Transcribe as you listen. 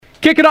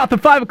Kicking off the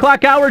 5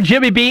 o'clock hour,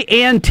 Jimmy B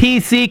and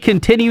TC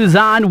continues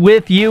on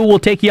with you. We'll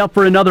take you up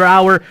for another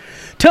hour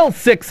till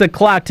 6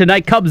 o'clock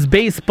tonight. Cubs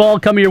baseball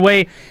coming your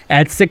way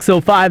at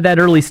 6:05, that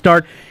early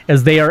start,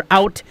 as they are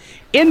out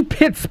in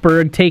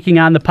Pittsburgh taking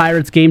on the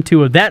Pirates, game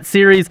 2 of that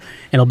series.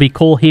 And it'll be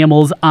Cole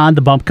Hamels on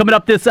the bump. Coming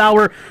up this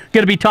hour,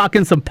 going to be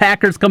talking some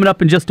Packers coming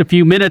up in just a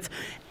few minutes.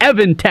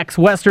 Evan Tex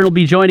Western will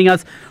be joining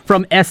us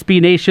from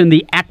SB Nation,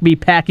 the Acme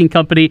Packing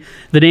Company,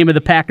 the name of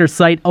the Packers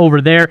site over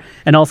there,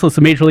 and also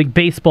some Major League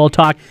Baseball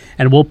talk.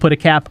 And we'll put a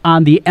cap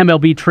on the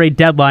MLB trade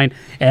deadline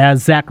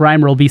as Zach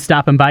Reimer will be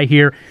stopping by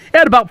here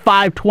at about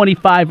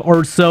 5:25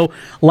 or so.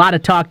 A lot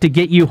of talk to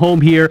get you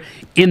home here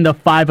in the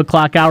 5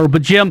 o'clock hour.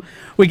 But Jim,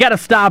 we got to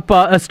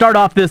start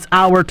off this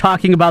hour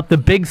talking about the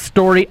big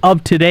story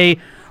of today.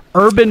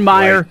 Urban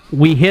Meyer, right.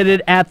 We hit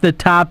it at the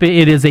top.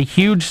 It is a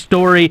huge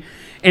story.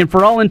 And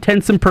for all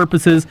intents and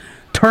purposes,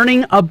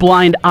 turning a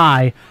blind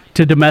eye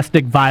to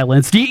domestic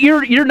violence.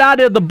 You're not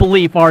of the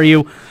belief, are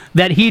you,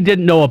 that he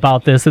didn't know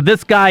about this? That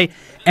this guy,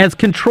 as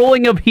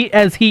controlling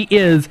as he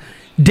is,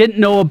 didn't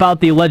know about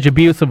the alleged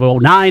abuse of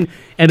 2009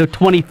 and of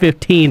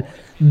 2015.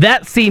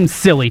 That seems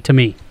silly to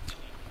me.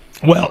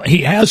 Well, he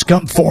has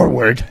come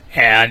forward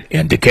and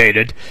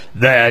indicated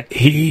that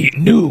he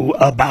knew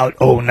about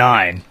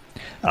 2009,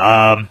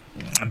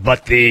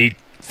 but the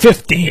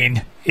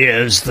 15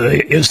 is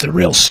the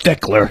real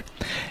stickler.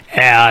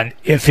 And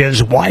if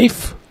his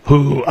wife,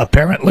 who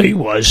apparently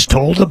was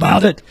told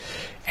about it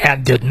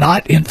and did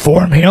not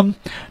inform him,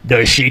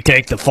 does she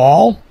take the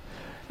fall?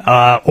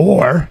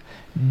 Or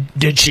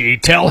did she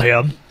tell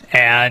him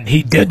and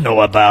he did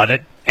know about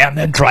it and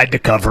then tried to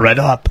cover it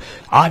up,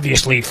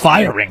 obviously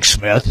firing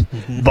Smith,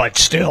 but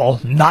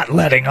still not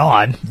letting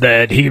on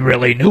that he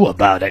really knew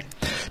about it?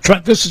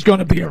 Trent, this is going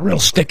to be a real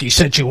sticky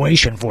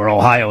situation for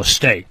Ohio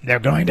State. They're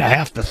going to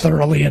have to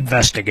thoroughly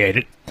investigate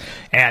it.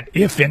 And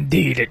if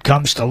indeed it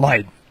comes to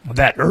light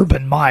that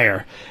Urban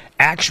Meyer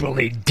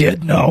actually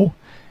did know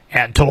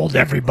and told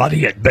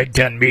everybody at Big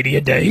Ten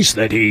Media Days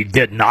that he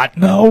did not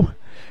know,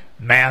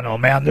 man, oh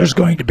man, there's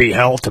going to be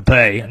hell to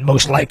pay, and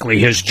most likely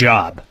his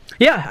job.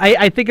 Yeah,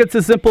 I think it's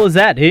as simple as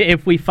that.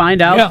 If we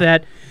find out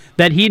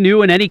that he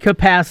knew in any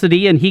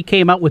capacity and he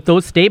came out with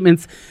those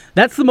statements,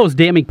 that's the most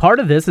damning part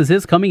of this, is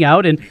his coming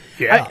out and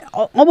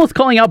almost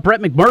calling out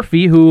Brett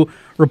McMurphy, who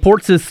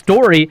reports his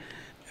story.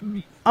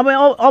 I mean,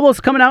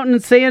 almost coming out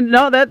and saying,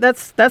 no,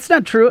 that's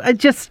not true.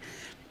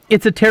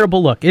 It's a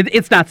terrible look.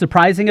 It's not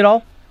surprising at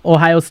all,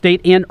 Ohio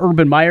State and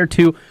Urban Meyer,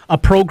 to a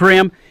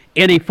program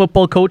and a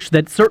football coach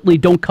that certainly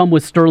don't come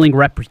with sterling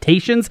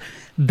reputations.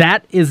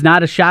 That is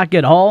not a shock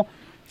at all.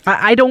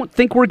 I don't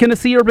think we're going to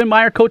see Urban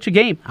Meyer coach a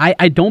game.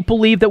 I don't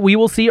believe that we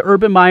will see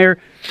Urban Meyer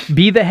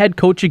be the head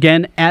coach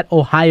again at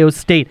Ohio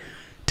State.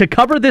 To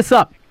cover this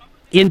up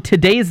in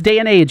today's day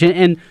and age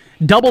and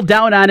double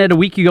down on it a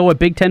week ago at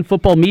Big Ten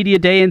Football Media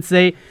Day and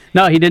say,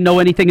 no, he didn't know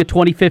anything in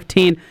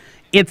 2015,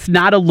 it's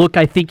not a look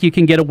I think you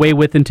can get away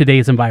with in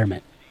today's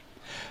environment.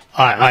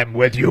 I'm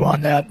with you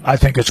on that. I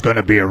think it's going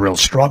to be a real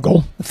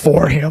struggle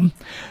for him.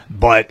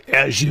 But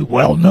as you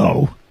well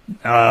know,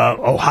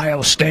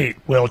 Ohio State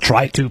will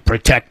try to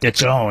protect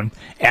its own,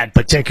 and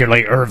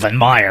particularly Urban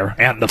Meyer,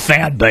 and the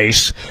fan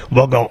base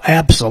will go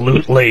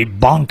absolutely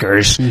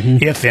bonkers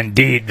if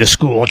indeed the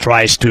school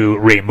tries to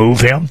remove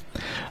him.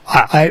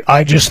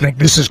 I just think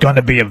this is going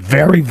to be a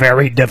very,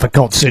 very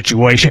difficult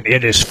situation.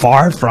 It is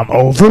far from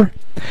over.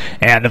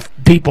 And if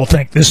people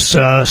think this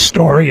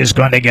story is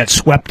going to get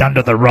swept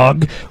under the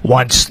rug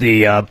once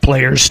the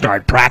players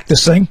start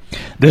practicing,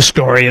 this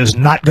story is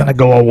not going to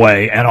go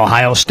away, and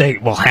Ohio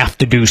State will have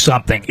to do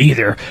something.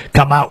 Either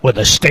come out with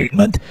a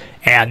statement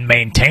and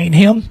maintain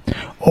him,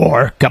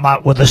 or come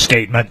out with a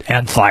statement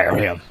and fire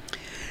him.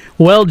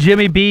 Well,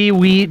 Jimmy B,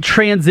 we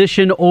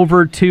transition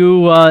over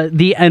to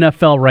the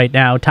NFL right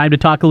now. Time to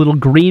talk a little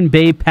Green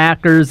Bay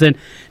Packers, and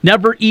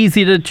never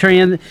easy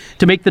to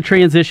make the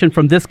transition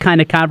from this kind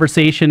of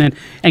conversation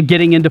and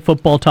getting into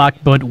football talk,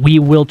 but we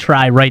will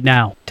try right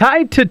now.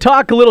 Time to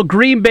talk a little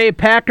Green Bay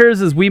Packers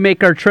as we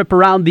make our trip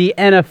around the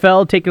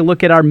NFL, take a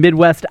look at our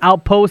Midwest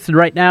outposts, and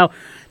right now,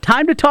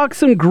 time to talk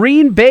some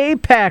Green Bay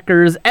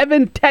Packers.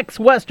 Evan Tex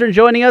Western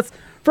joining us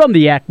from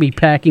the Acme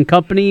Packing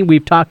Company.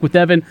 We've talked with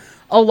Evan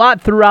a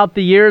lot throughout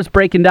the years,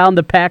 breaking down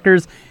the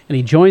Packers, and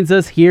he joins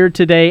us here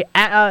today.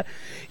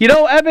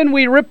 Evan,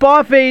 we rip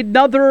off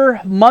another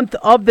month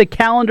of the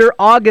calendar.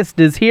 August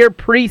is here,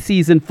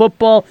 preseason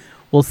football.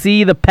 We'll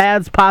see the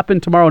pads popping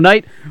tomorrow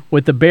night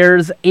with the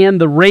Bears and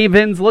the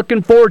Ravens.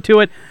 Looking forward to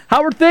it.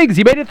 How are things?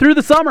 You made it through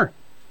the summer.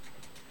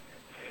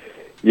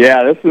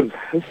 Yeah, this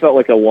felt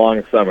like a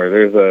long summer.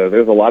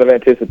 There's a lot of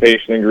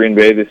anticipation in Green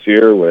Bay this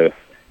year with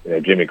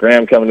Jimmy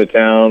Graham coming to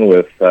town,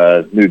 with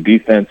new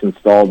defense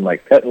installed,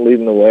 Mike Pettin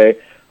leading the way.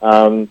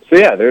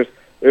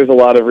 There's a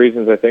lot of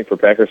reasons, I think, for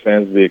Packers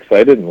fans to be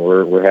excited, and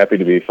we're happy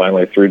to be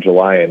finally through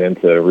July and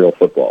into real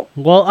football.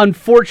 Well,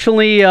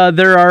 unfortunately,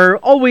 there are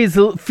always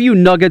a few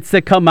nuggets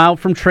that come out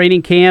from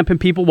training camp and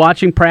people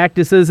watching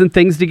practices and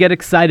things to get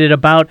excited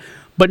about.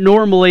 But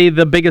normally,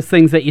 the biggest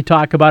things that you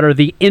talk about are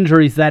the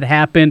injuries that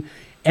happen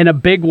and a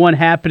big one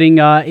happening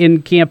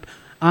in camp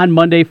on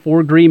Monday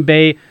for Green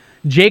Bay.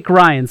 Jake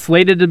Ryan,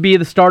 slated to be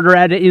the starter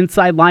at an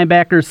inside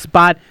linebacker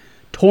spot,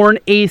 torn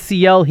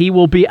ACL. He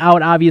will be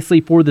out, obviously,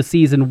 for the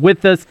season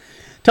with us.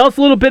 Tell us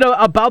a little bit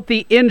about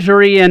the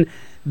injury and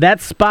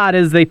that spot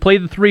as they play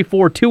the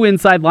 3-4, two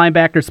inside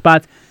linebacker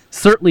spots,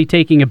 certainly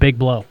taking a big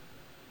blow.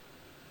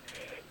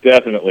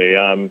 Definitely.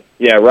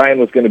 Ryan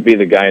was going to be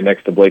the guy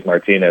next to Blake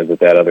Martinez at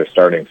that other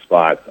starting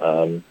spot.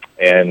 And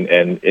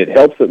it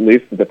helps at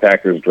least that the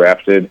Packers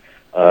drafted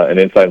an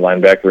inside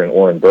linebacker in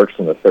Oren Burks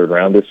in the third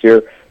round this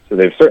year. So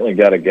they've certainly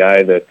got a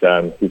guy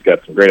that he's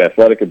got some great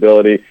athletic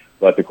ability,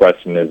 but the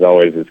question is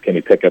always can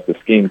he pick up the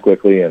scheme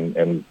quickly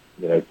and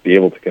be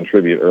able to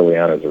contribute early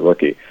on as a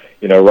rookie.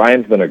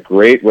 Ryan's been a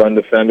great run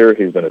defender.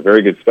 He's been a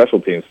very good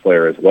special teams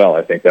player as well.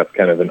 I think that's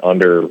kind of an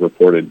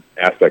underreported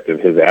aspect of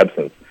his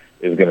absence,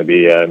 is going to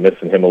be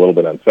missing him a little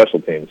bit on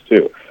special teams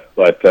too.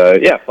 But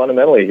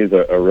fundamentally, he's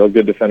a real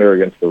good defender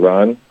against the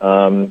run.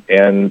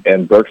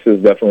 And Burks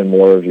is definitely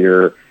more of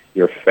your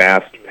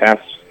fast pass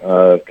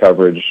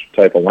coverage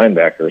type of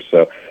linebacker.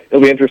 So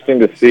it'll be interesting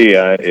to see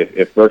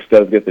if Burks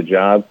does get the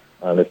job,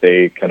 if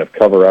they kind of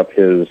cover up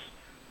his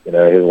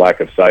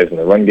lack of size in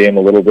the run game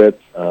a little bit.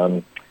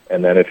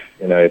 And then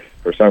if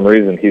for some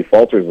reason he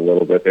falters a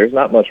little bit, there's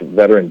not much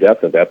veteran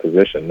depth at that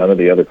position. None of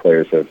the other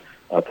players have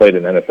played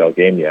an NFL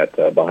game yet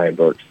behind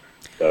Burks.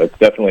 So it's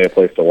definitely a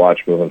place to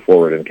watch moving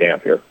forward in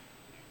camp here.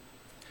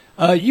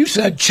 You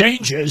said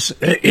changes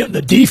in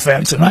the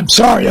defense, and I'm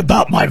sorry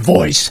about my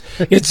voice.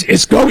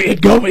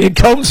 It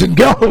comes and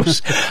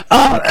goes.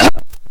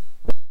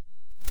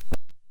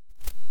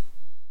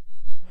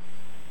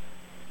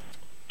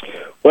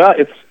 Well,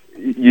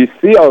 you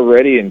see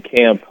already in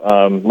camp,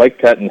 Mike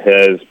Pettine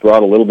has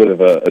brought a little bit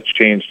of a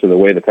change to the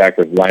way the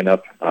Packers line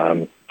up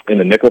in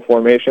the nickel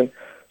formation.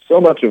 So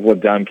much of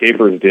what Don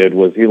Capers did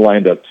was he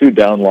lined up two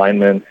down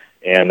linemen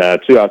and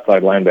two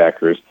outside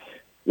linebackers,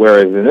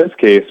 whereas in this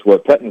case,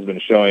 what Pettine's been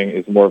showing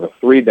is more of a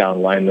three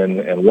down lineman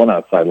and one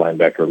outside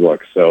linebacker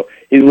look. So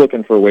he's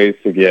looking for ways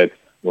to get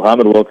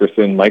Muhammad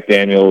Wilkerson, Mike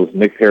Daniels,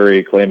 Nick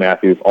Perry, Clay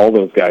Matthews, all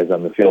those guys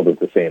on the field at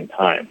the same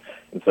time.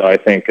 And so I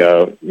think,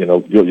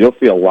 you'll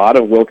see a lot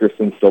of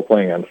Wilkerson still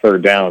playing on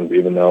third downs,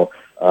 even though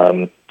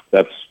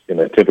that's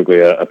typically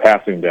a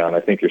passing down.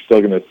 I think you're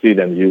still going to see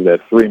them use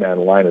that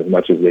three-man line as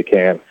much as they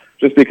can,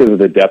 just because of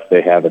the depth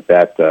they have at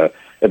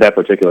that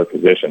particular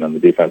position on the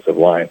defensive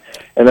line.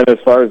 And then as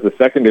far as the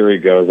secondary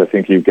goes, I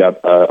think you've got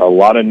a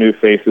lot of new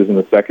faces in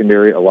the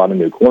secondary, a lot of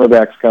new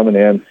cornerbacks coming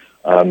in.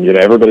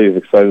 Everybody is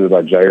excited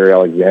about Jair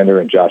Alexander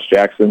and Josh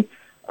Jackson.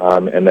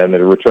 And then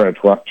the return of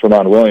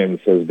Tramon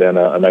Williams has been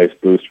a nice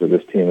boost for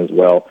this team as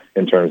well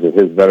in terms of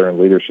his veteran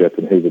leadership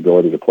and his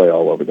ability to play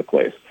all over the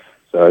place.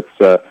 So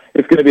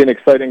it's going to be an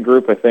exciting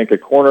group, I think,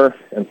 at corner,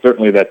 and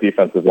certainly that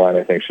defensive line,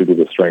 I think, should be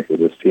the strength of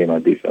this team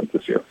on defense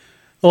this year.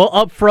 Well,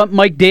 up front,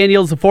 Mike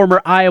Daniels, a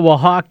former Iowa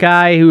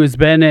Hawkeye who has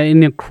been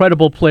an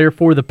incredible player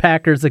for the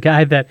Packers, a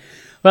guy that,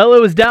 well,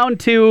 it was down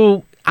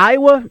to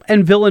Iowa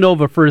and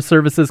Villanova for his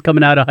services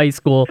coming out of high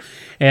school,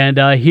 and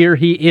here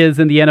he is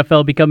in the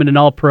NFL becoming an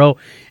All-Pro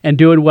and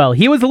doing well.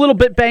 He was a little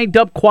bit banged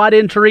up, quad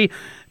injury.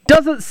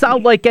 Doesn't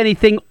sound like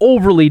anything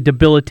overly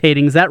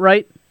debilitating. Is that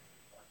right?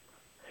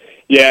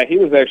 Yeah, he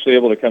was actually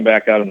able to come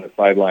back out on the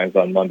sidelines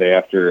on Monday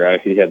after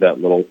he had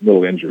that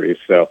little injury.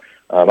 So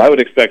I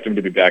would expect him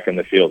to be back in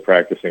the field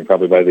practicing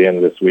probably by the end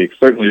of this week.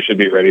 Certainly should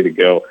be ready to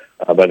go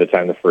by the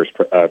time the first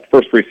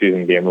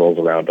preseason game rolls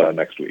around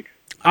next week.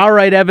 All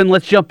right, Evan,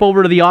 let's jump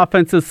over to the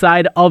offensive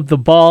side of the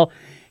ball.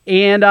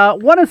 And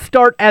want to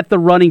start at the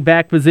running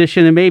back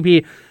position. And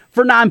maybe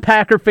for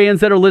non-Packer fans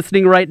that are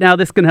listening right now,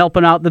 this can help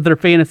them out in their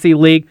fantasy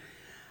league.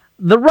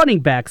 The running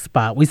back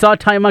spot. We saw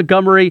Ty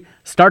Montgomery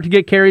start to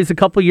get carries a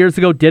couple years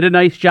ago, did a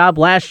nice job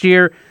last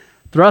year,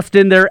 thrust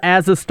in there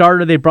as a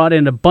starter. They brought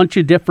in a bunch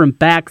of different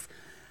backs.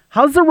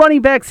 How's the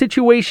running back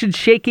situation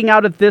shaking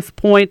out at this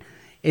point?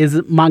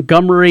 Is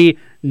Montgomery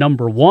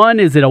number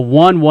one? Is it a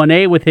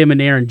 1-1A with him and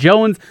Aaron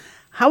Jones?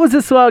 How is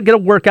this going to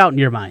work out in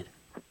your mind?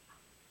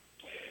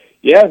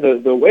 Yeah,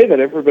 the way that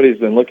everybody's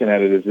been looking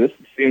at it is this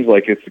seems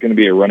like it's going to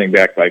be a running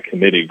back by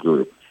committee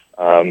group.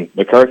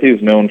 McCarthy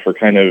is known for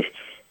kind of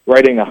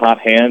writing a hot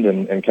hand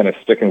and kind of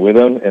sticking with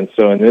him. And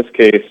so in this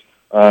case,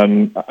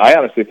 I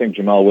honestly think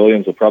Jamal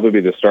Williams will probably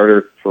be the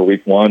starter for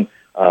week one,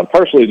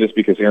 partially just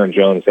because Aaron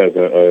Jones has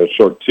a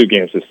short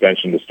 2-game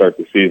suspension to start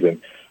the season.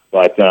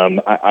 But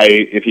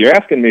if you're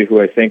asking me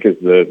who I think is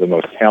the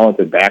most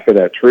talented back of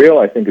that trio,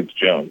 I think it's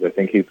Jones. I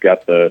think he's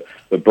got the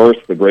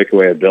burst, the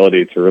breakaway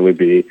ability to really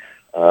be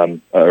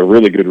a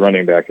really good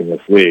running back in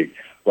this league.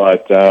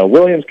 But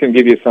Williams can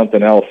give you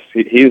something else.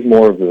 He's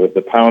more of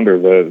the pounder,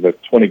 the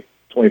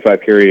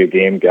 25 carry a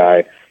game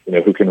guy,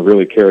 who can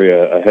really carry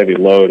a heavy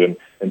load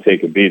and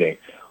take a beating.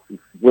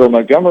 Where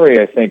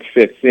Montgomery, I think,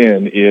 fits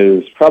in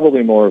is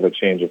probably more of a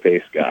change of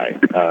pace guy.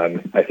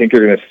 I think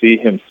you're going to see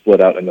him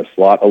split out in the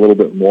slot a little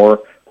bit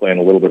more, playing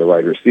a little bit of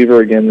wide receiver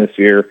again this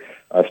year,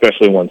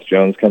 especially once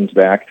Jones comes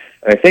back.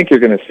 And I think you're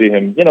going to see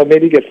him,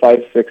 maybe get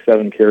 5, 6,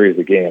 7 carries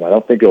a game. I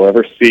don't think you'll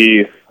ever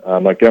see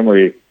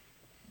Montgomery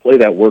play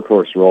that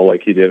workhorse role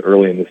like he did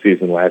early in the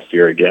season last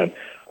year again,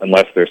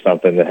 unless there's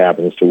something that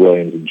happens to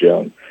Williams and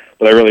Jones.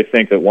 But I really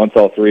think that once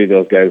all three of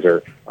those guys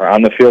are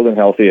on the field and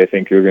healthy, I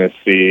think you're going to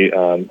see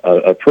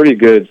a pretty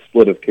good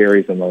split of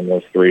carries among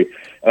those three.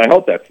 And I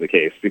hope that's the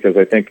case, because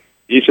I think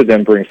each of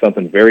them brings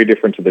something very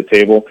different to the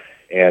table,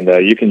 and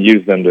you can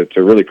use them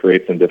to really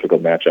create some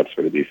difficult matchups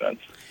for the defense.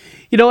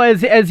 You know,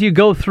 as you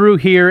go through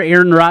here,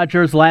 Aaron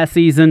Rodgers last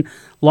season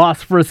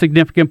lost for a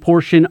significant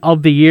portion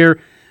of the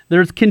year.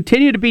 There's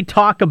continued to be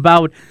talk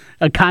about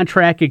a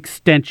contract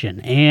extension,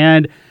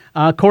 and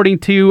according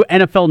to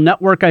NFL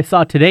Network, I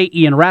saw today,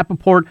 Ian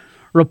Rappaport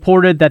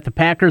reported that the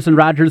Packers and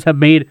Rodgers have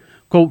made,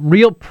 quote,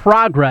 real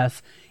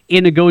progress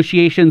in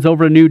negotiations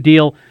over a new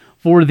deal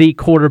for the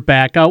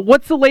quarterback.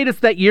 What's the latest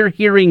that you're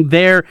hearing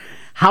there?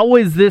 How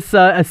is this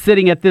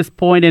sitting at this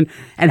point,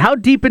 and how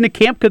deep into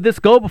camp could this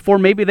go before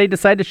maybe they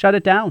decide to shut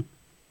it down?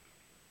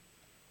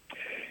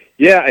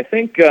 Yeah, I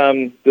think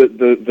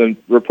the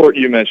report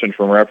you mentioned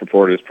from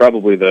Rappaport is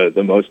probably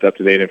the most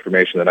up-to-date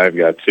information that I've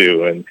got,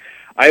 too. And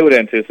I would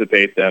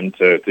anticipate them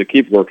to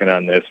keep working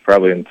on this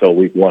probably until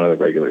week 1 of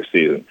the regular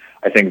season.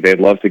 I think they'd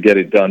love to get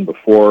it done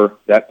before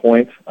that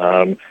point.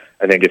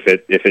 I think if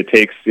it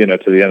takes to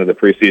the end of the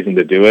preseason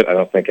to do it, I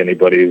don't think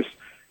anybody's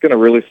going to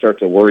really start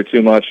to worry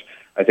too much.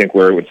 I think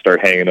where it would start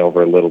hanging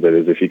over a little bit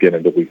is if you get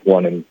into week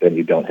 1 and then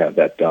you don't have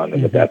that done,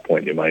 and at that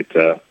point you might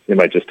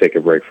just take a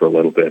break for a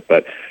little bit.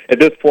 But at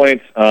this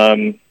point,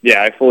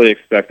 I fully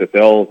expect that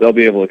they'll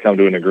be able to come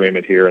to an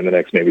agreement here in the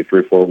next maybe 3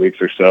 or 4 weeks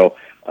or so.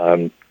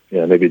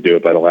 Maybe do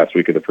it by the last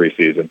week of the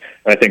preseason. And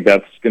I think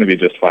that's going to be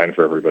just fine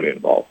for everybody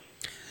involved.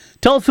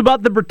 Tell us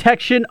about the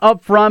protection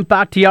up front.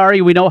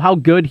 Bakhtiari, we know how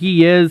good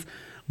he is.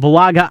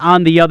 Bulaga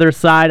on the other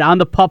side, on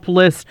the PUP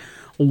list.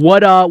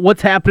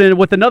 What's happening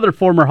with another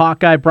former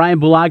Hawkeye, Brian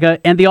Bulaga,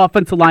 and the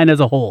offensive line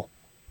as a whole?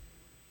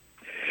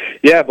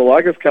 Yeah,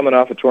 Bulaga's coming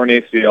off a torn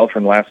ACL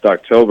from last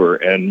October,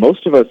 and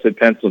most of us had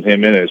penciled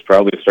him in as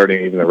probably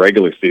starting even the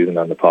regular season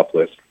on the PUP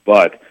list.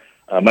 But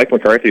Mike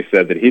McCarthy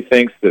said that he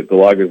thinks that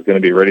Bulaga is going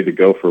to be ready to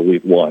go for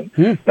week 1.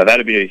 Now,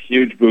 that'd be a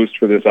huge boost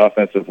for this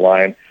offensive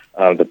line.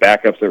 The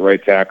backups at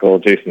right tackle,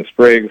 Jason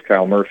Spriggs,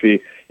 Kyle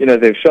Murphy,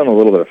 they've shown a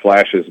little bit of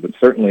flashes, but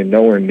certainly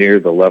nowhere near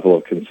the level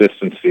of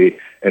consistency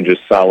and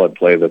just solid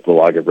play that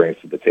Bulaga brings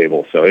to the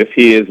table. So if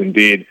he is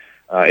indeed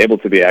able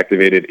to be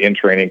activated in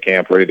training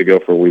camp, ready to go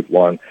for week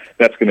 1,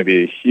 that's going to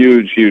be a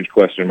huge, huge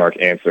question mark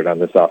answered on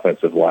this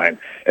offensive line.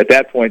 At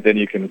that point, then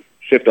you can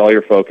shift all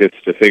your focus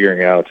to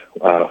figuring out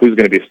who's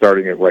going to be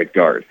starting at right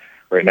guard.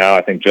 Right now,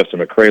 I think Justin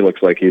McCray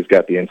looks like he's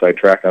got the inside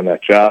track on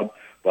that job,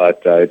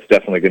 but it's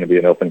definitely going to be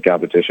an open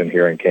competition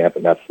here in camp,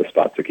 and that's the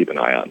spot to keep an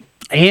eye on.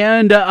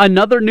 And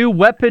another new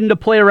weapon to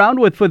play around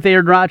with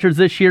Aaron Rodgers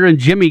this year, and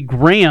Jimmy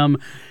Graham.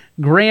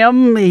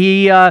 Graham,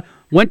 he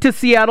went to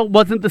Seattle,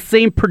 wasn't the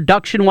same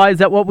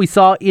production-wise at what we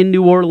saw in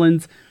New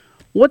Orleans.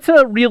 What's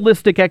a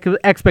realistic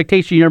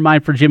expectation in your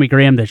mind for Jimmy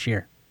Graham this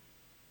year?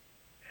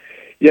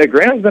 Yeah,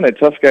 Graham's been a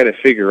tough guy to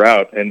figure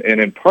out, and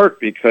in part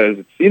because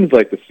it seems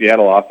like the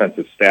Seattle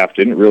offensive staff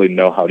didn't really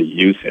know how to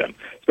use him,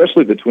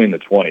 especially between the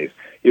 20s.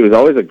 He was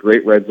always a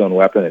great red zone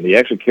weapon, and he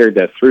actually carried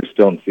that through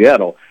still in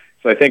Seattle.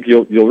 So I think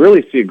you'll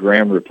really see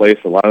Graham replace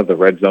a lot of the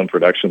red zone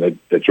production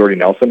that Jordy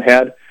Nelson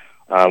had.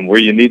 Where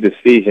you need to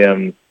see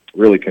him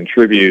really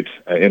contribute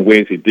in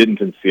ways he didn't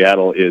in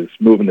Seattle is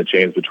moving the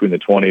chains between the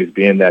 20s,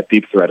 being that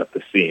deep threat up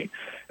the seam.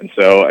 And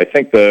so I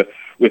think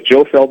with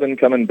Joe Philbin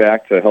coming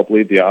back to help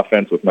lead the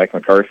offense with Mike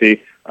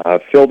McCarthy,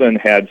 Philbin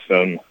had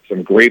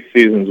some great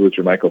seasons with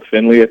Jermichael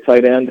Finley at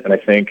tight end, and I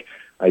think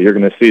you're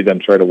going to see them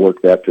try to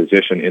work that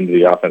position into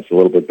the offense a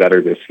little bit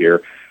better this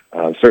year.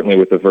 Certainly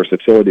with the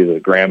versatility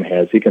that Graham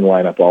has, he can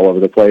line up all over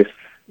the place,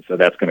 so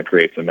that's going to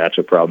create some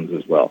matchup problems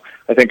as well.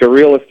 I think a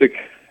realistic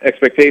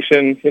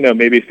expectation,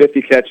 maybe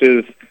 50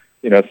 catches,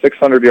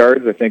 600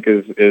 yards, I think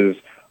is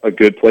a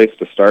good place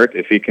to start.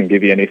 If he can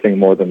give you anything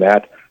more than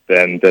that,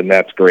 then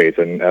that's great.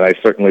 And I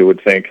certainly would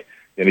think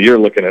you're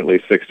looking at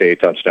least 6 to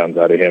 8 touchdowns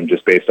out of him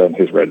just based on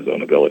his red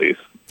zone abilities.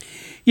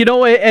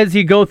 As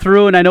you go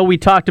through, and I know we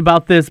talked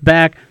about this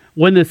back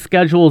when the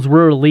schedules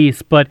were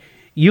released, but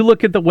you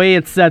look at the way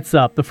it sets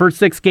up, the first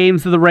 6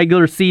 games of the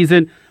regular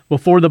season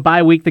before the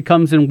bye week that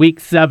comes in week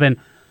 7,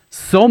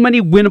 so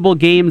many winnable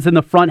games in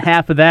the front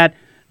half of that.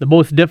 The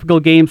most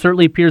difficult game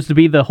certainly appears to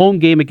be the home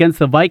game against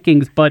the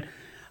Vikings, but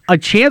a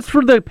chance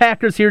for the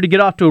Packers here to get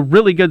off to a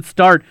really good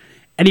start,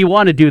 and you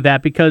want to do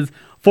that because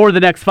for the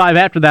next 5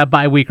 after that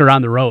bye week are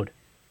on the road.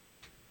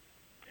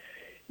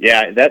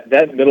 Yeah,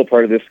 that middle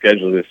part of this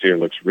schedule this year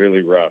looks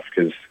really rough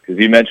because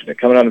you mentioned it.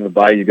 Coming out of the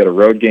bye, you got a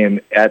road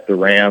game at the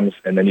Rams,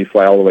 and then you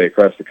fly all the way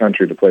across the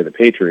country to play the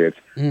Patriots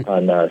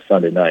on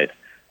Sunday night.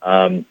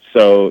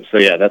 So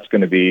yeah, that's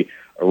going to be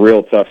a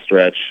real tough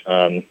stretch.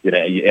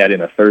 You add in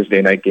a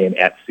Thursday night game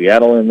at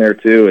Seattle in there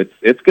too.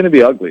 It's going to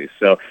be ugly.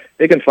 So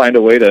they can find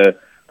a way to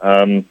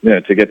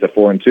get to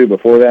 4-2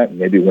 before that, and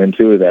maybe win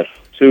 2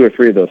 or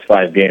 3 of those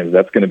 5 games.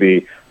 That's going to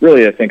be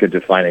really, I think, a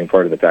defining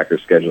part of the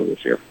Packers' schedule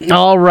this year.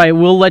 All right,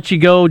 we'll let you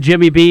go,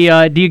 Jimmy B.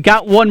 Do you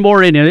got one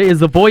more in it? Is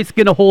the voice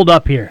going to hold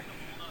up here?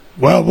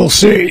 Well, we'll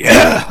see.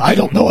 I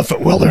don't know if it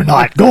will or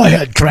not. Go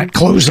ahead, Trent.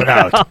 Close it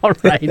out. All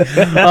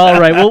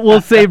right.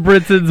 We'll save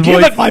Brinson's voice.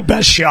 Give it my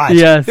best shot.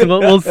 Yes,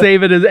 we'll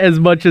save it as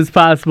much as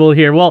possible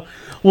here. Well,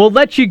 we'll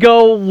let you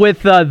go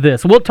with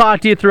this. We'll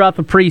talk to you throughout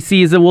the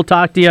preseason. We'll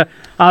talk to you,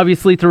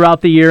 obviously,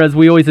 throughout the year, as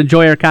we always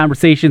enjoy our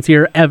conversations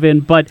here,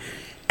 Evan. But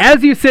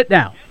as you sit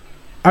now,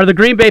 are the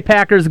Green Bay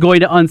Packers going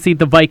to unseat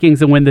the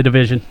Vikings and win the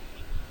division?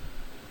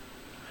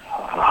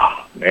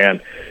 Oh,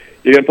 man,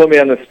 you're going to put me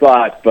on the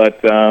spot, but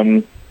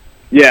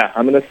yeah,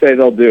 I'm going to say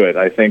they'll do it.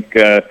 I think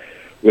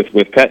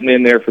with Pettin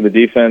in there for the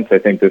defense, I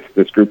think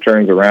this group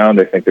turns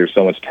around. I think there's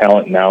so much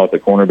talent now at the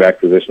cornerback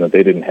position that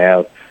they didn't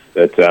have,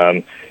 that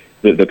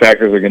the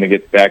Packers are going to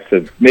get back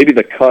to maybe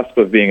the cusp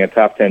of being a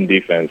top 10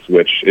 defense,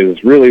 which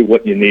is really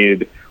what you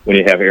need when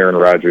you have Aaron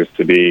Rodgers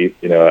to be,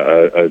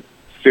 a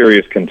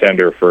serious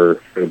contender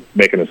for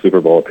making a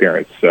Super Bowl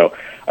appearance. So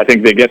I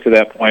think they get to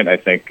that point. I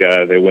think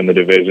they win the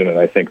division, and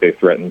I think they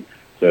threaten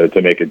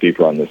to make a deep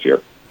run this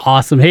year.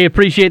 Awesome. Hey,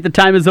 appreciate the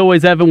time as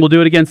always, Evan. We'll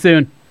do it again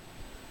soon.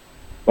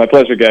 My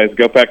pleasure, guys.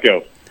 Go Pack,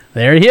 go.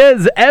 There he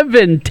is,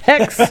 Evan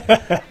Tex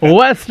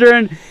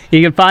Western.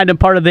 You can find him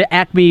part of the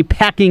Acme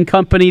Packing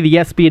Company, the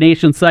SB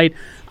Nation site,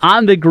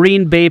 on the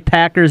Green Bay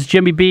Packers.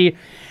 Jimmy B,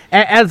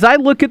 as I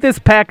look at this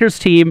Packers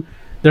team,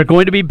 they're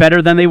going to be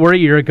better than they were a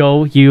year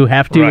ago. You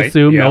have to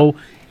assume no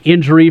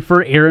injury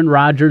for Aaron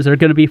Rodgers. They're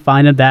going to be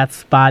fine in that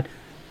spot.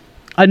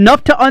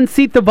 Enough to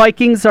unseat the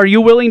Vikings. Are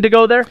you willing to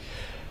go there?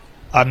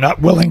 I'm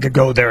not willing to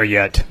go there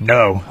yet.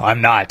 No,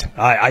 I'm not.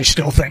 I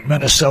still think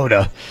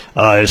Minnesota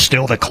is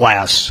still the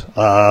class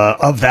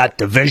of that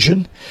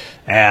division,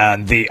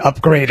 and the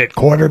upgraded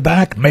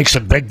quarterback makes a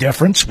big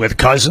difference with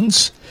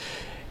Cousins,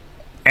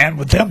 and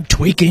with them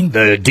tweaking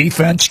the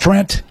defense,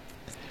 Trent.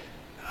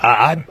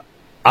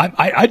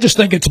 I just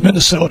think it's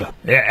Minnesota,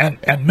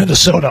 and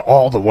Minnesota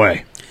all the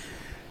way.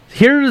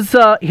 Here's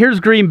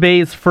Green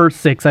Bay's first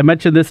six. I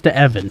mentioned this to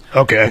Evan.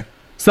 Okay.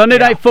 Sunday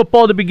Night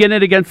Football to begin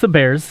it against the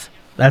Bears.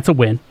 That's a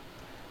win.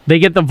 They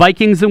get the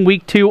Vikings in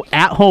week 2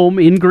 at home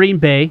in Green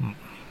Bay.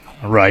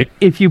 Right.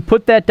 If you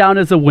put that down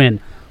as a win,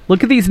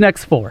 look at these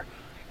next 4.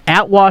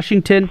 At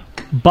Washington,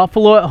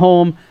 Buffalo at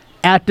home,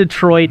 at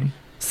Detroit,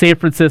 San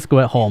Francisco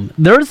at home.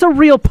 There's a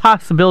real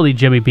possibility,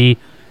 Jimmy B,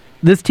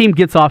 this team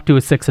gets off to a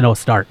 6-0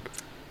 start.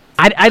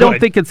 I don't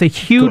think it's a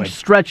huge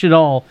stretch at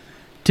all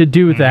to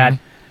do that.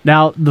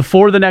 Now,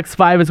 the next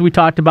 5, as we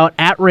talked about,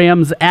 at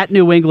Rams, at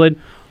New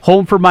England,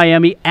 home for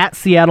Miami, at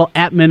Seattle,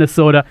 at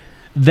Minnesota.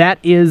 That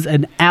is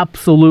an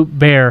absolute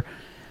bear.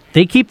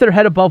 They keep their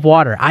head above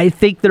water. I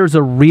think there's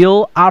a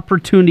real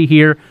opportunity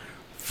here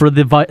for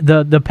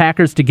the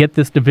Packers to get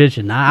this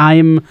division.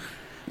 I'm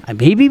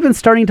maybe even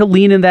starting to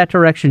lean in that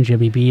direction,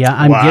 Jimmy B.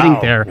 I'm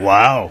getting there.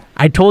 Wow.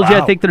 I told you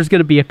I think there's going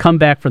to be a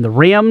comeback from the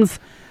Rams.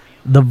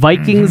 The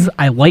Vikings,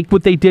 I like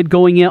what they did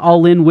going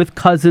in with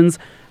Cousins.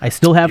 I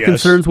still have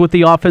concerns with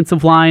the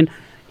offensive line.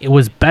 It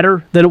was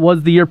better than it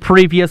was the year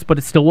previous, but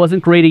it still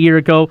wasn't great a year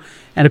ago.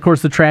 And, of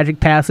course, the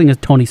tragic passing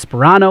of Tony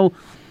Sperano.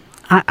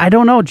 I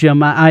don't know,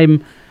 Jim.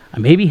 I'm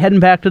maybe heading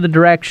back to the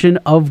direction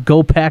of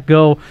go Pack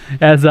go,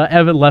 as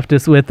Evan left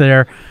us with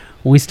there.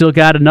 We still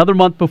got another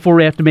month before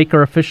we have to make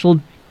our official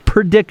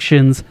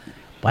predictions,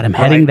 but I'm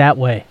heading that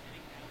way.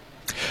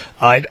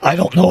 I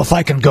don't know if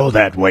I can go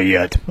that way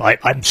yet.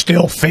 I'm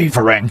still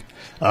favoring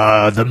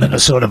the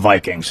Minnesota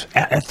Vikings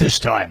at this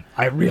time.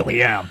 I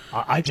really am.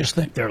 I just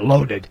think they're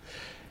loaded.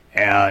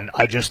 And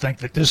I just think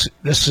that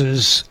this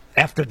is,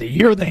 after the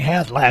year they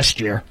had last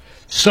year,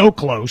 so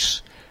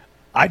close.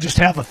 I just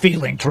have a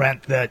feeling,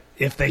 Trent, that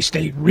if they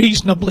stay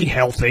reasonably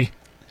healthy,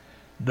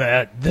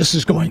 that this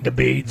is going to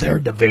be their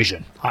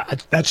division.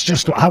 That's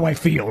just how I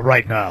feel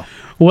right now.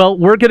 Well,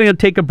 we're going to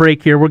take a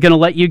break here. We're going to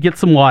let you get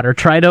some water.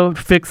 Try to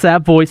fix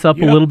that voice up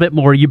a little bit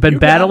more. You've been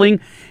battling.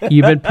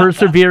 You've been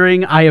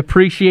persevering. I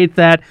appreciate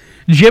that.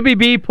 Jimmy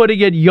B putting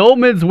in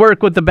yeoman's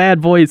work with the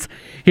bad voice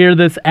here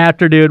this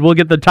afternoon. We'll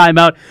get the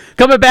timeout.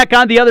 Coming back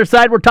on the other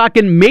side, we're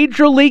talking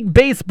Major League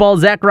Baseball.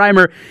 Zach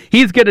Reimer,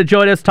 he's going to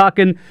join us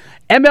talking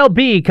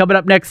MLB coming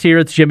up next here.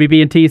 It's Jimmy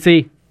B and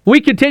TC. We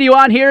continue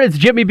on here. It's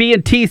Jimmy B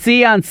and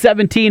TC on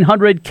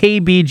 1700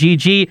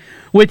 KBGG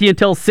with you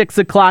until 6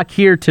 o'clock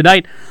here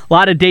tonight. A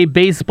lot of day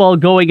baseball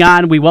going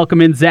on. We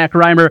welcome in Zach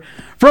Reimer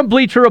from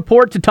Bleacher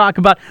Report to talk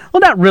about, well,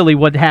 not really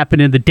what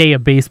happened in the day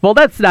of baseball.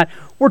 That's not.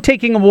 We're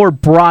taking a more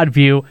broad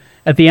view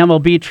at the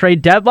MLB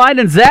trade deadline.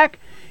 And Zach,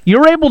 you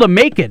were able to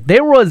make it.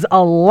 There was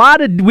a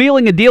lot of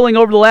wheeling and dealing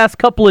over the last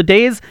couple of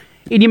days,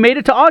 and you made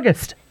it to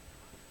August.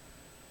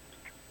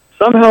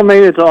 Somehow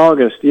made it to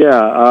August,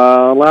 yeah.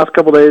 Last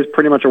couple of days,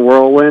 pretty much a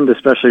whirlwind,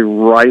 especially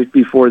right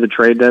before the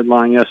trade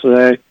deadline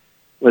yesterday,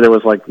 where there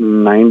was like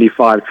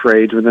 95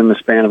 trades within the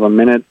span of a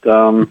minute.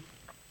 But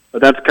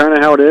that's kind of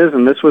how it is.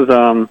 And this was,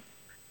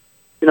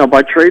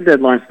 by trade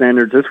deadline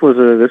standards, this was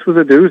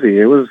a doozy.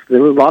 There was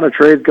a lot of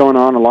trades going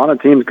on, a lot of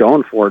teams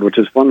going for it, which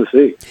is fun to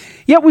see.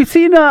 Yeah, we've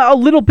seen a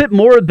little bit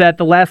more of that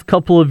the last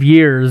couple of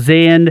years.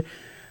 And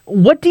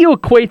what do you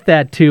equate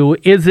that to?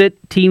 Is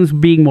it teams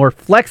being more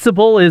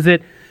flexible? Is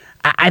it?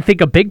 I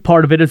think a big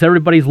part of it is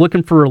everybody's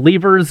looking for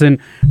relievers, and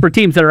for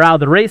teams that are out of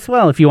the race,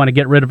 well, if you want to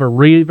get rid of a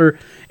reliever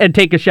and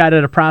take a shot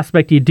at a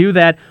prospect, you do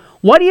that.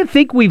 Why do you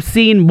think we've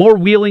seen more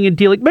wheeling and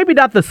dealing? Maybe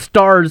not the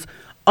stars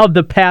of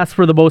the past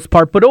for the most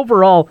part, but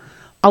overall,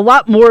 a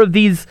lot more of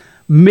these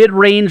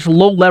mid-range,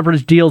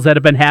 low-leverage deals that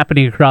have been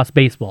happening across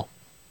baseball.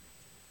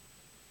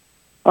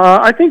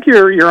 I think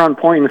you're on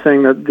point in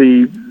saying that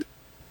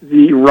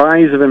the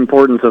rise of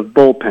importance of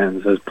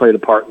bullpens has played a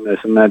part in this,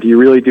 and that you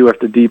really do have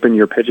to deepen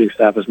your pitching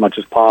staff as much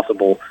as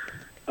possible,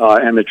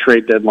 and the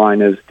trade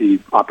deadline is the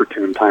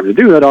opportune time to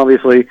do that,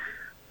 obviously.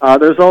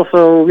 There's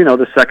also,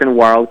 the second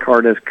wild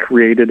card has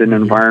created an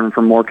environment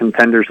for more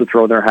contenders to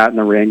throw their hat in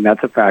the ring.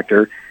 That's a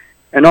factor.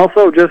 And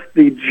also just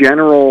the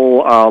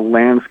general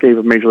landscape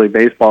of Major League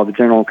Baseball, the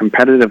general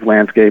competitive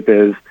landscape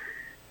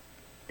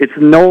it's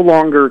no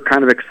longer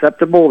kind of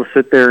acceptable to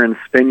sit there and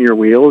spin your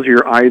wheels.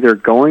 You're either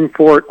going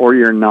for it or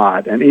you're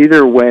not. And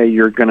either way,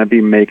 you're going to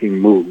be making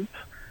moves.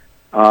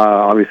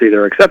 Obviously,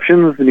 there are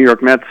exceptions. The New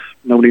York Mets,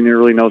 nobody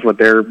really knows what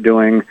they're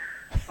doing.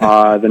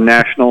 The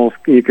Nationals,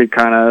 you could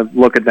kind of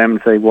look at them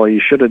and say, well,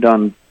 you should have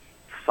done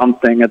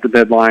something at the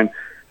deadline.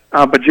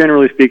 But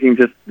generally speaking,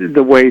 just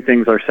the way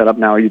things are set up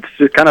now, it's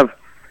just kind of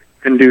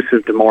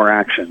conducive to more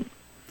action.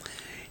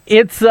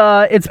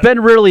 It's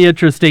been really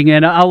interesting,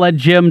 and I'll let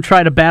Jim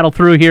try to battle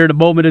through here in a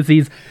moment as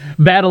he's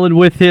battling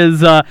with his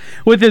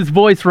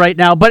voice right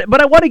now.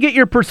 But I want to get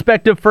your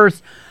perspective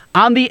first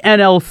on the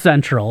NL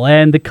Central,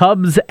 and the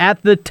Cubs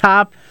at the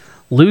top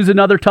lose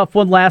another tough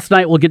one last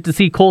night. We'll get to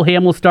see Cole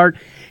Hamels start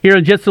here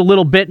in just a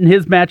little bit in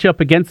his matchup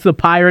against the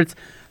Pirates.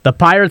 The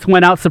Pirates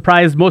went out,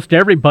 surprised most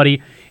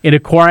everybody in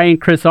acquiring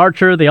Chris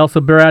Archer. They also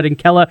brought in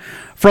Kela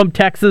from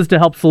Texas to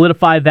help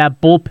solidify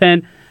that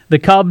bullpen. The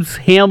Cubs,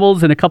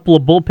 Hamels, and a couple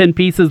of bullpen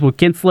pieces with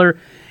Kinsler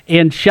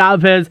and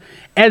Chavez.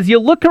 As you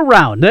look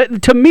around,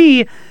 to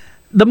me,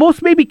 the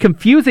most maybe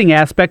confusing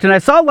aspect, and I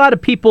saw a lot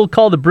of people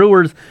call the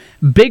Brewers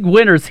big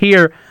winners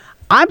here.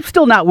 I'm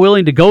still not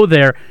willing to go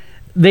there.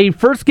 They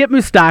first get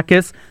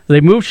Moustakas,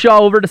 they move Shaw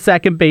over to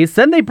second base,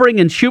 then they bring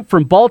in Shoop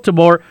from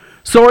Baltimore.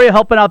 Soria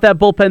helping out that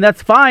bullpen,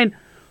 that's fine.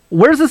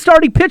 Where's the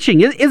starting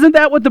pitching? Isn't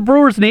that what the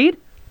Brewers need?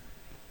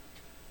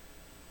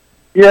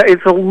 Yeah,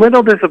 it's a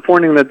little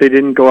disappointing that they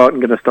didn't go out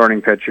and get a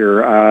starting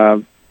pitcher.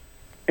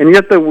 And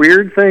yet the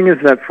weird thing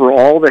is that for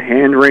all the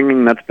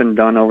hand-wringing that's been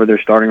done over their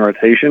starting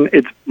rotation,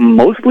 it's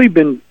mostly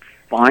been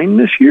fine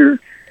this year.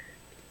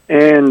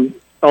 And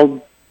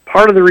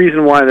part of the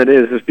reason why that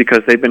is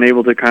because they've been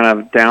able to kind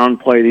of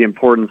downplay the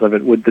importance of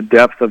it with the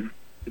depth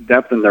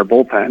in their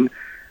bullpen.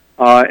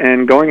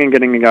 And going and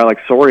getting a guy like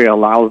Soria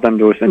allows them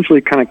to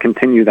essentially kind of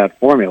continue that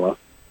formula.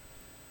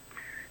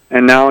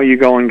 And now you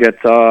go and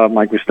get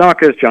Mike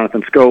Moustakas,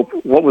 Jonathan Scope.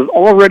 What was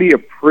already a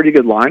pretty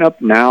good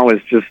lineup now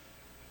is just,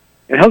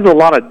 it has a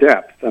lot of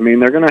depth. I mean,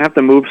 they're going to have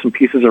to move some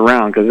pieces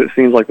around because it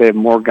seems like they have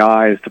more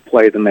guys to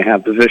play than they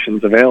have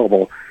positions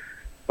available.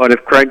 But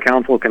if Craig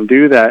Counsell can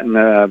do that in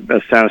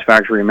a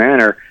satisfactory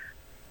manner,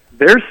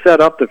 they're set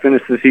up to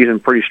finish the season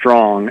pretty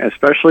strong,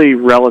 especially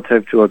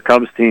relative to a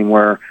Cubs team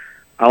where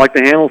I like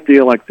the Hamels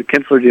deal, like the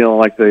Kinsler deal,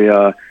 like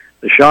the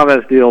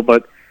Chavez deal,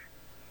 but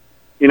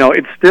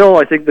it's still,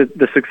 I think that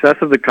the success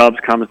of the Cubs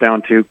comes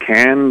down to,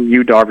 can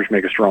Yu Darvish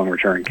make a strong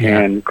return?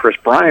 Can Chris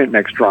Bryant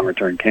make a strong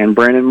return? Can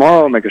Brandon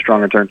Morrow make a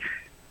strong return?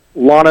 A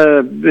lot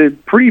of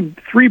three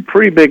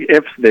pretty big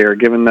ifs there,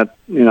 given that,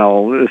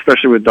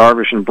 especially with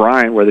Darvish and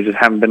Bryant, where they just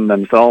haven't been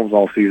themselves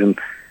all season.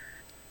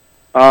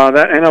 That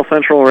NL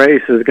Central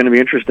race is going to be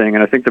interesting,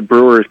 and I think the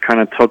Brewers kind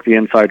of took the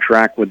inside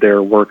track with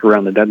their work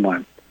around the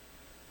deadline.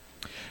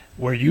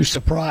 Were you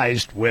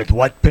surprised with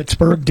what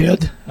Pittsburgh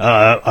did,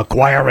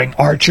 acquiring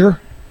Archer?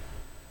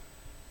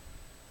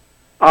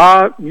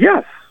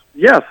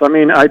 Yes. I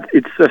mean,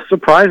 it's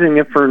surprising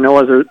if for no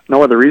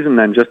other reason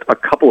than just a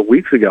couple of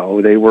weeks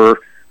ago they were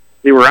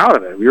out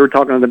of it. We were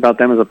talking about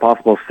them as a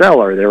possible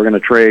seller. They were going to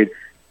trade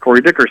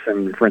Corey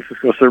Dickerson,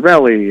 Francisco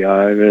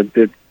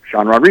Cervelli,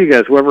 Sean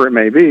Rodriguez, whoever it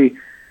may be,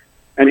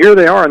 and here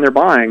they are, and they're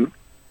buying.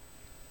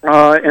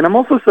 And I'm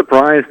also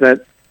surprised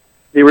that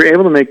they were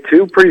able to make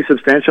two pretty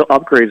substantial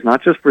upgrades,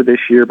 not just for this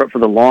year, but for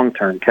the long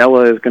term.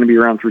 Kela is going to be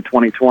around through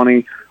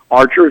 2020,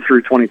 Archer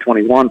through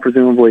 2021,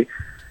 presumably,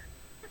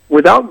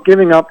 without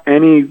giving up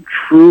any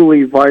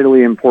truly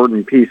vitally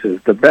important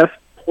pieces. The best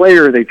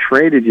player they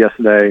traded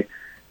yesterday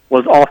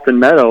was Austin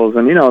Meadows,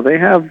 and, they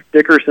have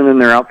Dickerson in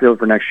their outfield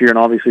for next year, and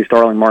obviously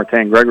Starling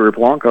Marte, Gregory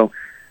Polanco.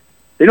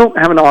 They don't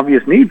have an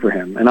obvious need for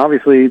him. And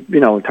obviously,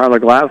 Tyler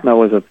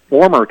Glasnow is a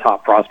former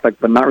top prospect,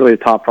 but not really a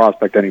top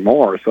prospect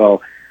anymore.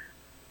 So,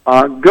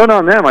 good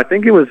on them. I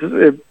think it was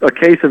a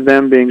case of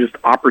them being just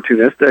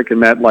opportunistic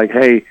and that, like,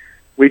 hey,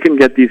 we can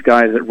get these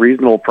guys at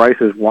reasonable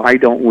prices. Why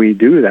don't we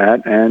do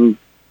that? And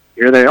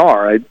here they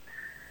are.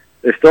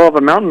 They still have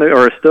a mountain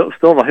or still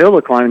have a hill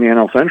to climb in the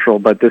NL Central,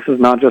 but this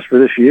is not just for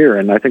this year,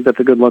 and I think that's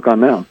a good look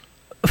on them.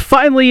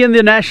 Finally, in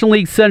the National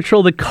League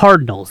Central, the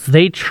Cardinals.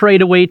 They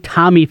trade away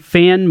Tommy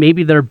Pham,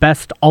 maybe their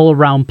best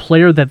all-around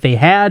player that they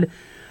had.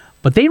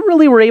 but they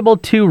really were able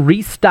to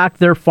restock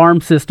their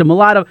farm system. A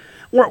lot of,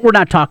 we're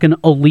not talking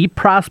elite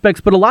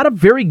prospects, but a lot of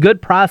very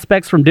good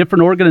prospects from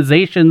different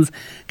organizations,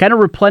 kind of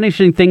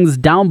replenishing things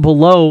down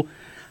below.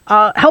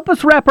 Help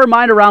us wrap our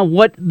mind around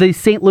what the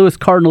St. Louis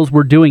Cardinals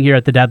were doing here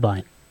at the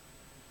deadline.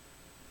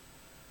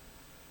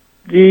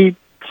 The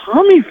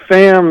Tommy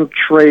Pham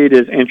trade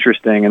is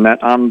interesting in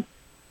that I'm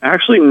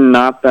actually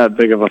not that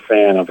big of a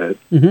fan of it.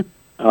 Mm-hmm.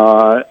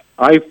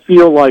 I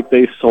feel like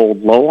they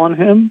sold low on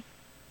him,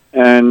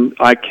 and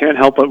I can't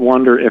help but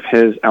wonder if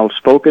his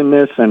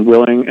outspokenness and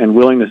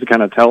willingness to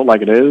kind of tell it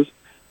like it is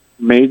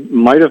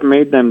might have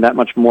made them that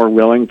much more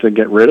willing to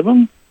get rid of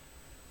him.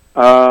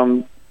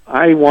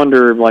 I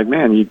wonder, like,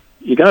 man,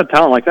 you got a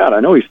talent like that. I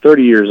know he's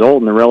 30 years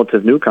old and a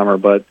relative newcomer,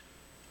 but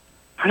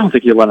I don't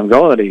think you let him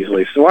go that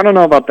easily. So I don't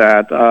know about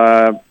that.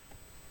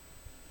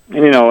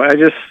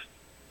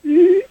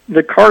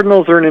 The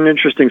Cardinals are in an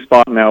interesting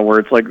spot now where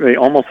it's like they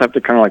almost have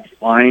to kind of like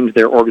find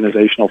their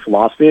organizational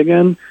philosophy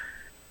again.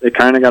 They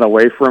kind of got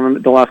away from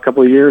him the last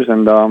couple of years,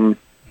 and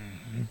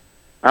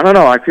I don't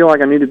know. I feel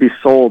like I need to be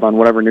sold on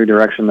whatever new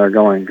direction they're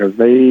going because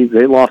they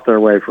lost their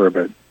way for a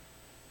bit.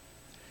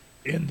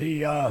 In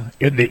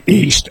the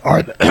East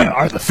are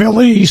the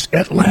Phillies,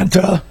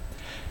 Atlanta,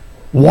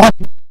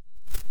 Washington.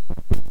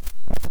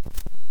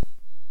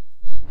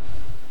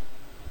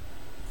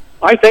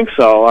 I think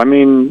so. I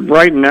mean,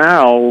 right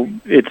now,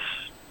 it's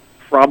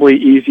probably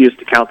easiest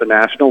to count the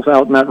Nationals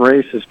out in that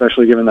race,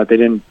 especially given that they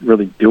didn't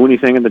really do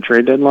anything at the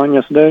trade deadline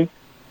yesterday.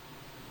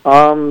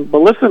 But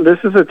listen, this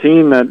is a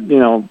team that,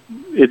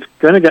 it's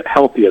going to get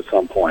healthy at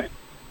some point.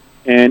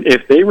 And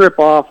if they rip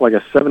off like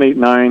a 7, 8,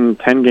 9,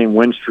 10-game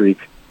win streak,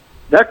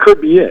 that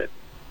could be it.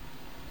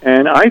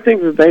 And I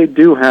think that they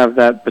do have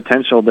that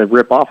potential to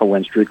rip off a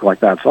win streak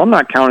like that. So I'm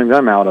not counting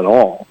them out at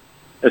all.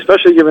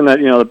 Especially given that,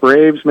 the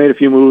Braves made a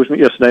few moves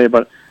yesterday,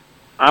 but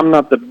I'm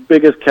not the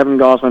biggest Kevin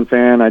Gausman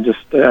fan.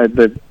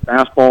 The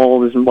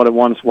fastball isn't what it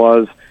once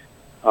was.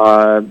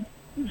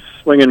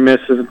 Swing and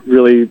miss isn't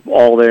really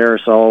all there,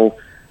 so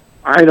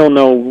I don't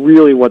know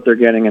really what they're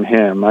getting in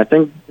him. I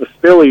think the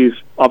Phillies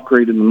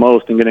upgraded the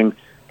most in getting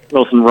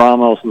Wilson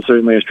Ramos and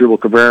certainly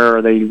Asdrubal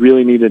Cabrera. They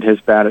really needed his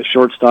bat at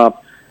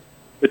shortstop.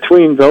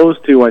 Between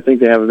those two, I think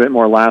they have a bit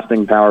more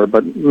lasting power,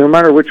 but no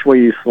matter which way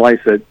you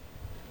slice it,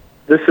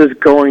 this is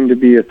going to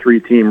be a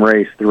 3-team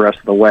race the rest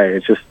of the way.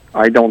 It's just,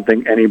 I don't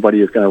think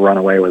anybody is going to run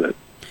away with it.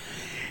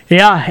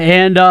 Yeah,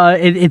 and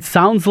it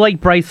sounds like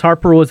Bryce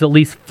Harper was at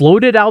least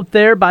floated out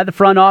there by the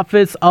front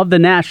office of the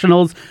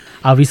Nationals.